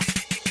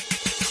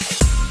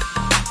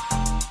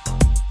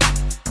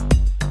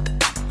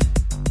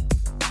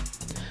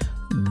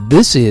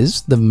This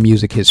is the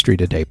Music History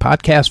Today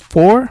podcast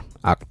for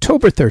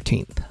October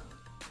 13th.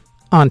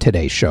 On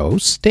today's show,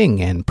 Sting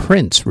and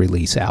Prince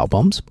release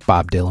albums,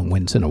 Bob Dylan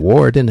wins an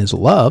award and is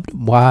loved,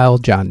 while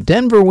John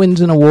Denver wins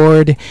an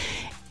award,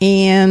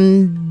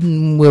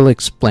 and we'll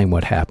explain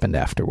what happened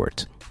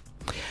afterwards.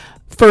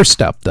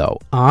 First up, though,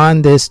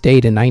 on this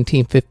date in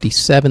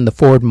 1957, the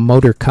Ford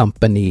Motor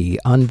Company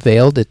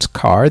unveiled its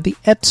car, the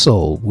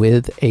Edsel,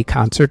 with a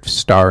concert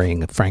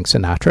starring Frank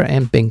Sinatra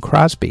and Bing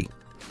Crosby.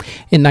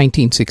 In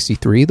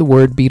 1963, the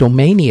word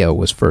Beatlemania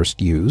was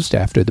first used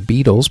after the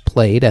Beatles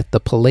played at the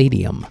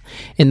Palladium.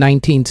 In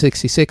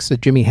 1966, the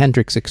Jimi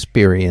Hendrix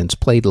Experience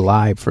played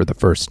live for the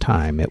first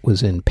time. It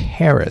was in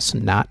Paris,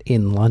 not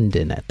in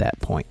London at that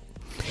point.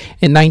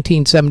 In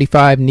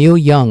 1975, Neil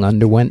Young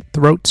underwent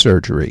throat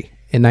surgery.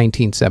 In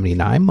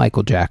 1979,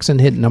 Michael Jackson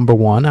hit number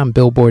 1 on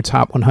Billboard's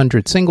Hot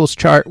 100 Singles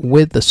chart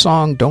with the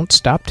song Don't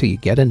Stop Till You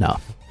Get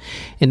Enough.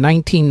 In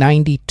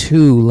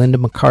 1992, Linda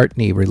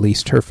McCartney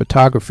released her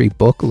photography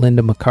book,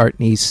 Linda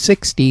McCartney's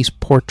 60s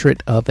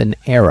Portrait of an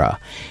Era.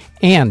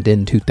 And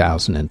in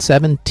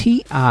 2007,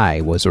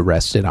 T.I. was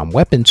arrested on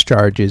weapons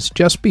charges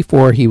just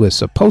before he was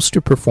supposed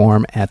to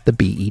perform at the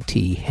BET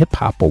Hip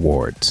Hop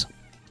Awards.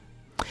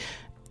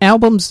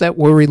 Albums that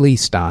were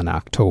released on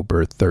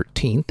October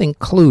 13th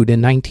include in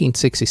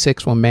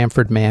 1966 when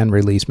Manfred Mann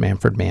released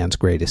Manfred Mann's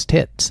Greatest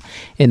Hits.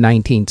 In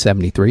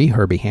 1973,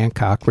 Herbie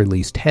Hancock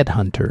released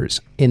Headhunters.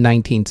 In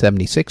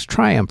 1976,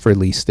 Triumph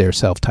released their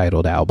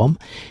self-titled album.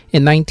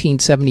 In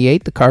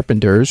 1978, The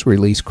Carpenters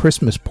released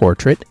Christmas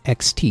Portrait,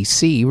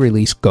 XTC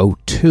released Go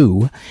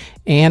 2,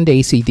 and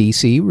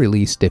AC/DC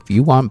released If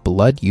You Want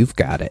Blood, You've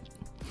Got It.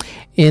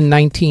 In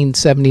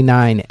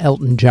 1979,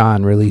 Elton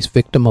John released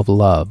Victim of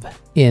Love.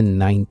 In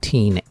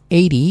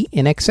 1980,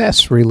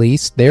 INXS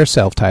released their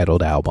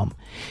self-titled album.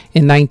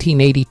 In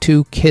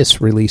 1982,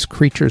 Kiss released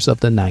Creatures of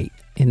the Night.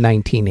 In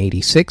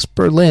 1986,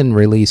 Berlin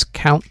released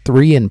Count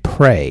 3 and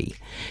Pray.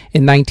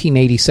 In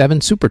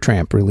 1987,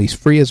 Supertramp released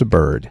Free as a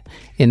Bird.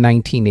 In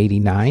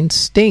 1989,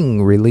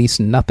 Sting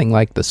released Nothing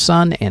Like the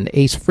Sun, and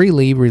Ace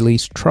Frehley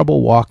released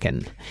Trouble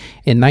Walkin'.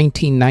 In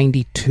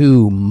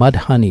 1992,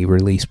 Mudhoney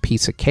released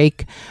Piece of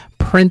Cake.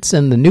 Prince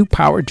and the New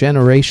Power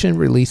Generation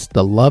released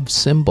the Love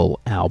Symbol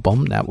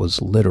album. That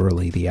was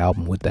literally the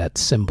album with that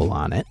symbol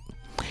on it.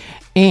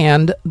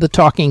 And the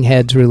Talking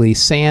Heads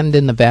released Sand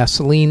in the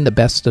Vaseline, the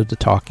best of the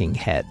Talking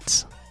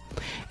Heads.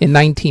 In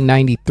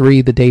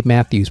 1993, the Dave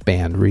Matthews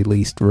Band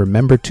released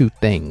Remember Two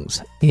Things.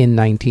 In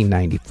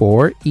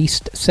 1994,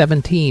 East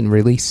 17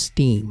 released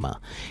Steam.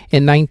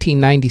 In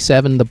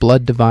 1997, the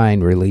Blood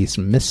Divine released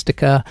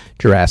Mystica.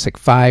 Jurassic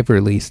 5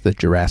 released the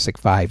Jurassic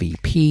 5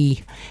 EP.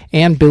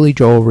 And Billy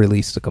Joel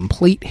released the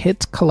Complete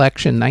Hits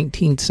Collection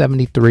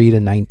 1973 to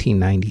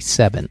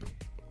 1997.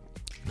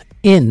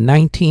 In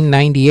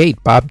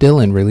 1998, Bob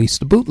Dylan released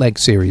the Bootleg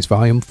Series,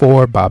 Volume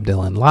 4, Bob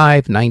Dylan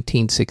Live,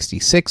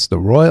 1966, the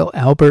Royal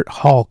Albert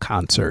Hall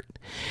Concert.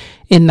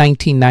 In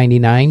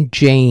 1999,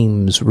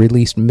 James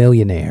released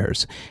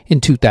Millionaires. In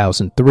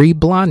 2003,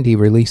 Blondie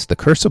released The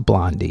Curse of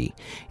Blondie.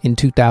 In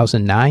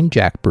 2009,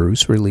 Jack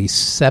Bruce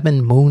released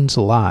Seven Moons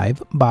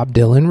Live. Bob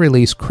Dylan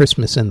released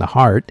Christmas in the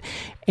Heart.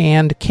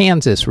 And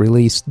Kansas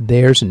released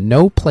There's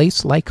No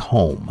Place Like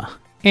Home.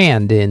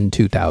 And in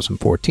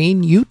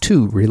 2014,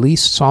 U2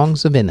 released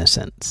Songs of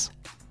Innocence.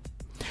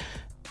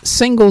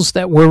 Singles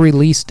that were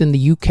released in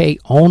the UK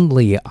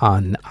only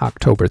on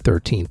October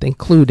 13th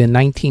include in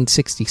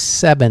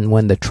 1967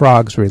 when the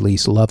Troggs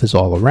released Love Is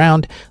All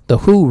Around, The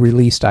Who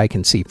released I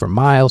Can See for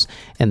Miles,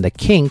 and the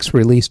Kinks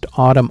released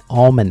Autumn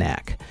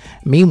Almanac.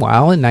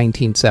 Meanwhile, in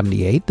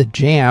 1978, The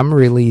Jam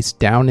released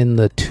Down in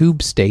the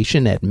Tube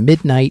Station at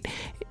Midnight,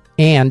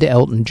 and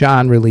Elton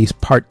John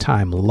released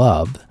Part-Time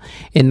Love.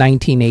 In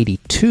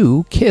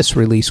 1982, Kiss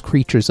released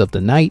Creatures of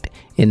the Night.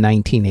 In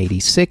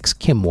 1986,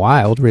 Kim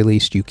Wilde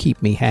released You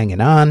Keep Me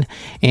Hanging On.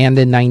 And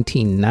in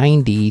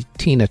 1990,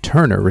 Tina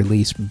Turner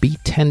released Be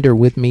Tender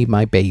With Me,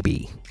 My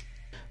Baby.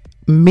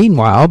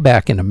 Meanwhile,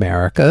 back in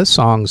America,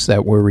 songs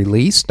that were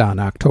released on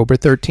October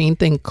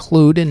 13th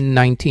include in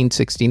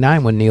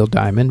 1969 when Neil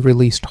Diamond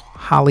released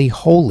Holly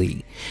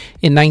Holy.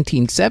 In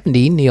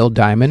 1970, Neil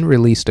Diamond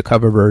released a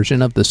cover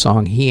version of the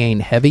song He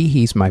Ain't Heavy,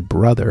 He's My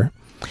Brother.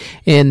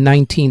 In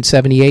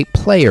 1978,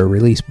 Player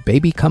released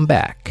Baby Come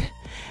Back.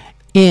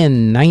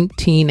 In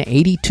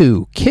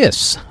 1982,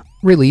 Kiss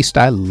released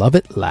I Love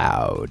It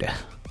Loud.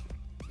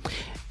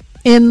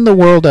 In the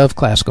world of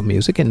classical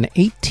music, in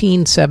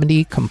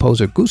 1870,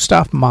 composer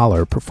Gustav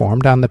Mahler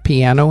performed on the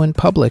piano in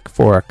public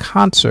for a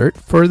concert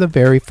for the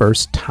very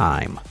first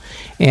time.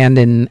 And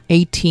in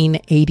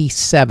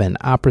 1887,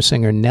 opera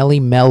singer Nellie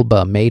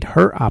Melba made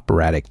her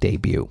operatic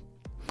debut.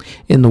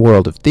 In the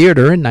world of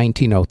theater, in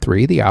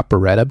 1903, the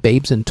operetta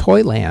Babes in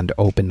Toyland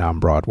opened on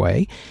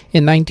Broadway.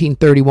 In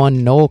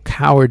 1931, Noel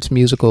Coward's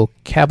musical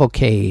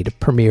Cavalcade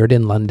premiered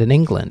in London,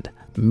 England.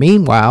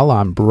 Meanwhile,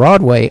 on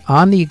Broadway,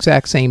 on the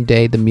exact same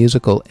day, the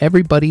musical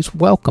Everybody's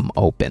Welcome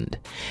opened.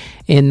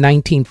 In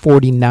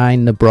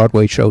 1949, the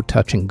Broadway show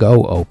Touch and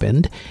Go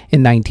opened.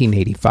 In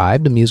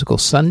 1985, the musical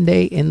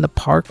Sunday in the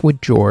Park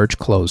with George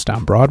closed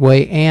on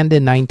Broadway. And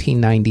in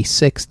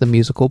 1996, the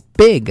musical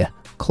Big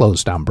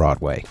closed on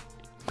Broadway.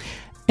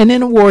 And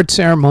in award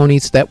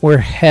ceremonies that were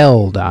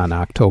held on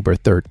October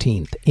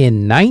 13th,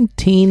 in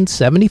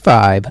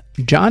 1975,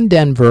 John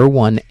Denver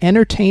won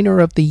Entertainer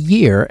of the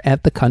Year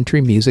at the Country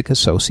Music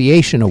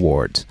Association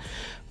Awards.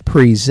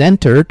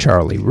 Presenter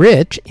Charlie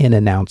Rich, in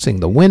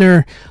announcing the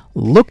winner,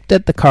 looked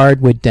at the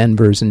card with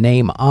Denver's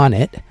name on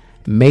it,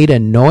 made a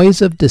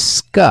noise of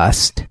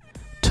disgust,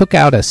 took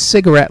out a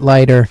cigarette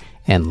lighter,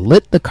 and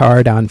lit the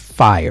card on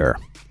fire.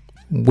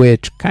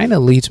 Which kind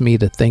of leads me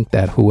to think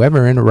that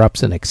whoever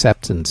interrupts an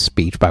acceptance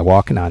speech by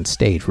walking on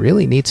stage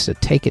really needs to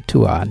take it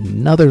to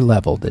another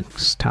level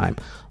this time.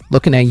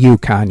 Looking at you,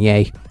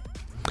 Kanye.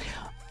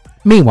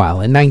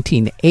 Meanwhile, in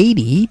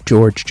 1980,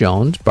 George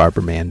Jones,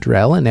 Barbara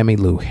Mandrell, and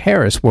Emmylou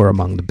Harris were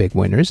among the big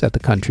winners at the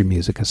Country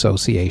Music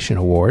Association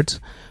Awards.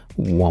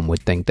 One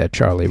would think that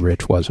Charlie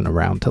Rich wasn't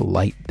around to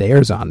light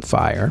theirs on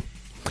fire.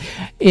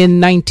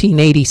 In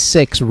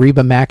 1986,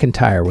 Reba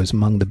McEntire was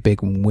among the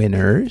big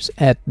winners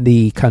at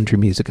the Country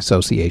Music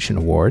Association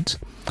Awards.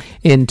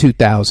 In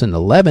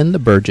 2011, the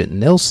Birgit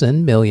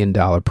Nilsson $1 Million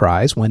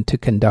Prize went to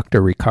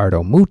conductor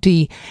Riccardo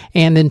Muti,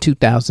 and in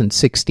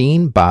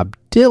 2016, Bob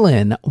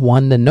Dylan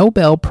won the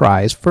Nobel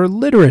Prize for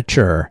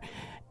Literature,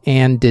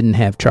 and didn't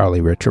have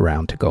Charlie Rich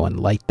around to go and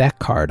light that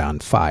card on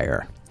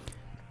fire.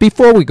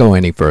 Before we go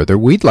any further,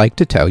 we'd like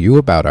to tell you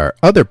about our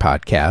other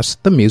podcast,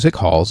 the Music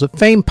Halls of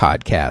Fame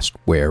podcast,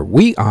 where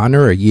we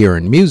honor a year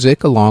in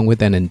music along with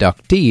an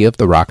inductee of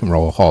the Rock and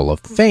Roll Hall of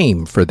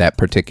Fame for that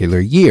particular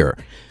year.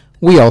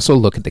 We also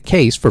look at the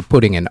case for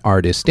putting an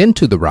artist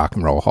into the Rock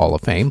and Roll Hall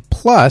of Fame,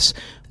 plus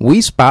we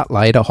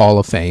spotlight a Hall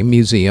of Fame,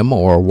 museum,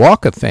 or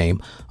Walk of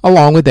Fame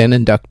along with an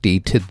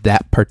inductee to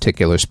that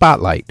particular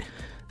spotlight.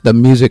 The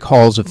Music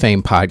Halls of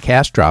Fame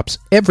podcast drops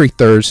every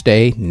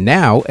Thursday,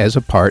 now as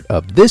a part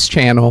of this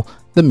channel,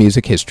 the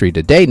Music History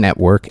Today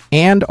Network,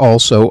 and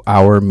also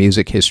our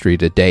Music History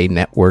Today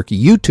Network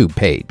YouTube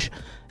page.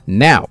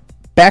 Now,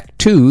 back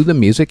to the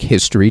Music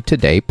History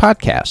Today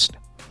podcast.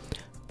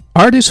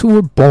 Artists who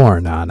were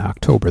born on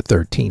October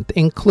 13th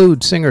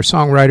include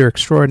singer-songwriter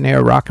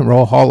extraordinaire Rock and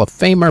Roll Hall of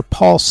Famer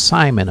Paul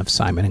Simon of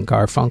Simon &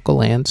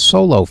 Garfunkel and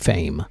solo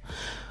fame.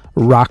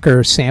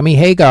 Rocker Sammy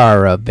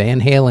Hagar of Van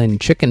Halen,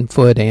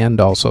 Chickenfoot,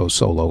 and also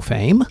solo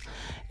fame.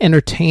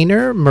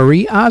 Entertainer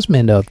Marie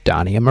Osmond of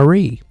Donnie and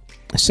Marie.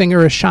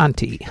 Singer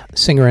Ashanti.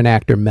 Singer and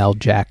actor Mel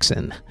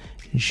Jackson.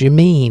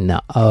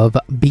 Jimin of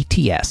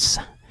BTS.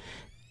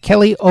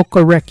 Kelly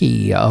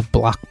Okereke of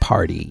Block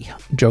Party.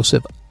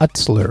 Joseph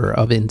Utzler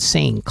of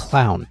Insane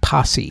Clown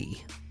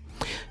Posse.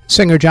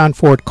 Singer John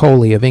Ford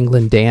Coley of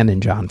England Dan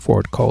and John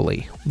Ford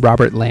Coley.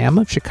 Robert Lamb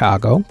of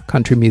Chicago.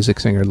 Country music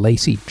singer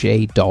Lacey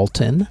J.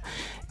 Dalton.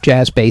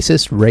 Jazz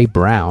bassist Ray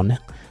Brown.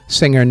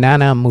 Singer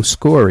Nana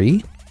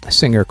Mouskouri.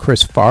 Singer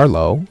Chris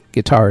Farlow.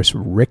 Guitarist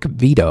Rick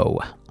Vito.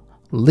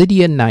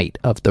 Lydia Knight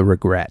of The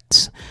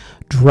Regrets.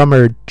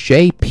 Drummer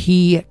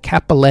J.P.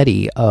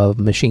 Capoletti of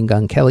Machine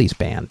Gun Kelly's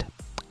band.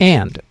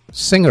 And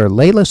singer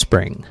Layla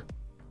Spring.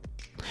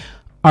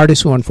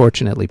 Artists who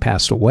unfortunately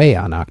passed away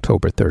on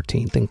October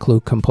 13th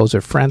include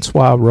composer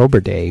Francois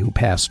Roberdet, who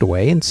passed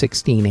away in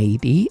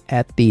 1680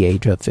 at the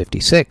age of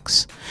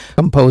 56.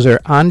 Composer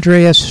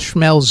Andreas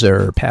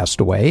Schmelzer passed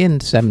away in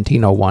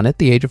 1701 at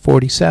the age of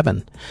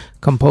 47.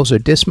 Composer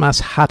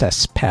Dismas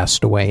Hattas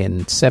passed away in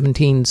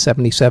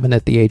 1777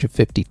 at the age of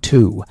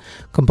 52.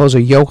 Composer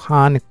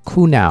Johann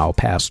Kuhnau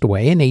passed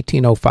away in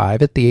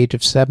 1805 at the age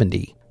of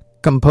 70.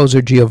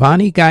 Composer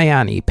Giovanni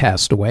Gaiani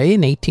passed away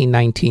in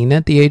 1819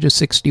 at the age of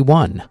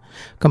 61.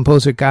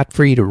 Composer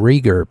Gottfried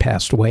Rieger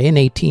passed away in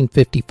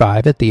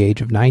 1855 at the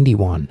age of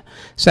 91.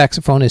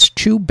 Saxophonist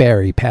Chu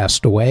Berry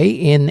passed away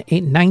in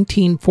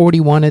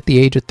 1941 at the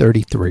age of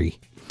 33.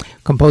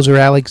 Composer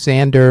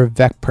Alexander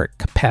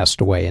Vekperk passed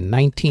away in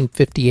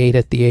 1958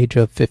 at the age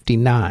of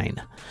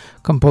 59.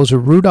 Composer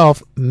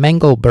Rudolf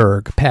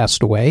Mengelberg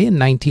passed away in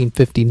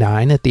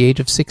 1959 at the age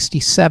of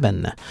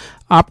 67.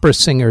 Opera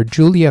singer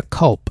Julia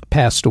Culp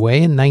passed away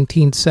in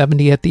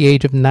 1970 at the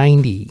age of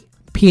 90.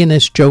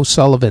 Pianist Joe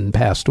Sullivan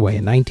passed away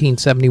in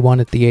 1971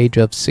 at the age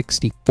of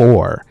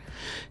 64.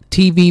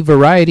 TV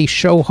variety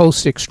show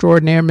host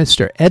extraordinaire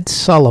Mr. Ed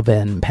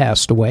Sullivan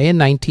passed away in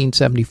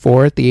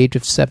 1974 at the age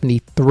of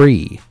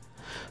 73.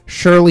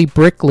 Shirley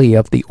Brickley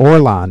of the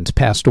Orlons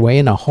passed away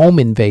in a home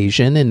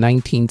invasion in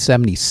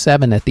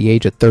 1977 at the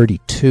age of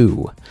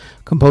 32.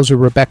 Composer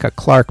Rebecca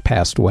Clark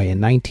passed away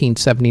in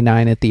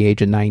 1979 at the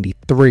age of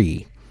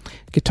 93.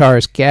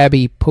 Guitarist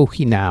Gabby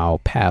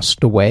Puhinau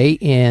passed away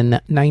in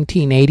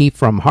 1980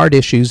 from heart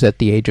issues at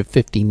the age of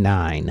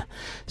 59.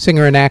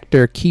 Singer and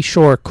actor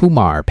Kishore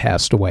Kumar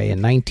passed away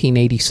in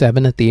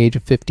 1987 at the age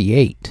of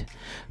 58.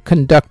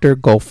 Conductor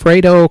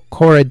Golfredo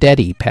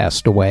Corradetti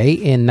passed away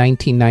in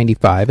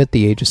 1995 at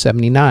the age of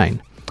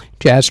 79.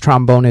 Jazz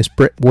trombonist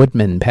Britt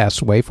Woodman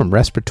passed away from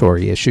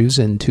respiratory issues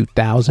in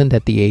 2000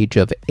 at the age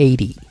of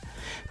 80.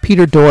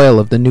 Peter Doyle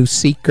of the New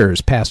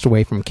Seekers passed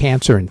away from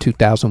cancer in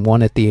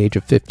 2001 at the age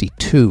of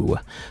 52.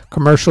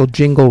 Commercial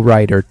jingle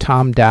writer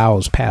Tom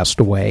Dowse passed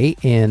away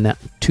in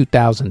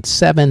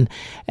 2007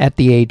 at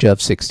the age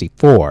of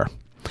 64.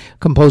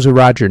 Composer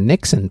Roger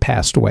Nixon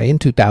passed away in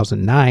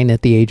 2009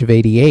 at the age of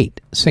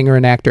 88. Singer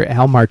and actor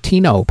Al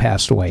Martino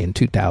passed away in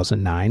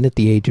 2009 at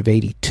the age of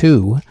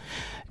 82.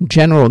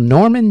 General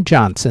Norman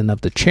Johnson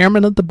of the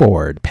Chairman of the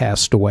Board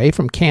passed away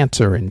from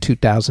cancer in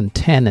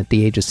 2010 at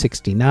the age of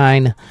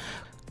 69.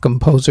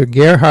 Composer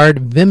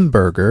Gerhard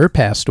Wimberger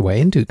passed away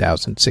in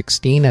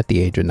 2016 at the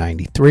age of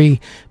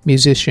 93.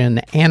 Musician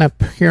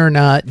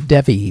Annapurna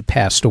Devi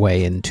passed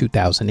away in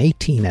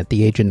 2018 at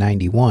the age of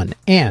 91.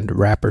 And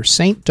rapper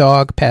Saint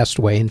Dog passed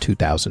away in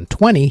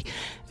 2020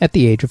 at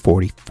the age of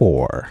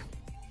 44.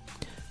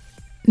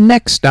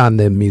 Next on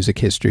the Music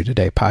History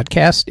Today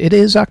podcast, it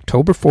is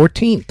October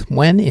 14th,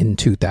 when in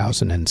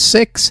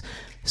 2006,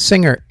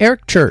 singer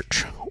Eric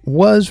Church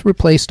was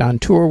replaced on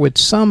tour with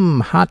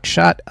some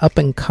hotshot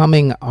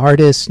up-and-coming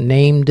artist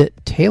named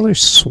Taylor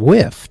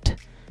Swift.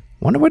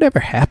 Wonder whatever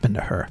happened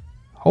to her.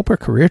 Hope her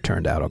career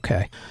turned out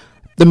okay.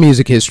 The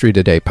Music History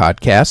Today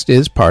podcast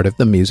is part of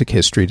the Music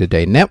History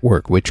Today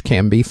network, which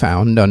can be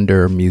found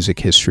under Music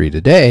History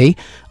Today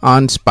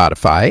on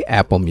Spotify,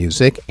 Apple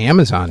Music,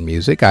 Amazon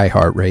Music,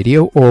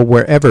 iHeartRadio, or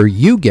wherever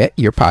you get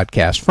your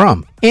podcast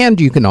from. And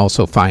you can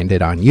also find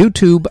it on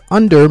YouTube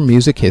under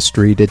Music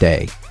History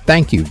Today.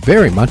 Thank you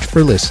very much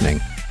for listening.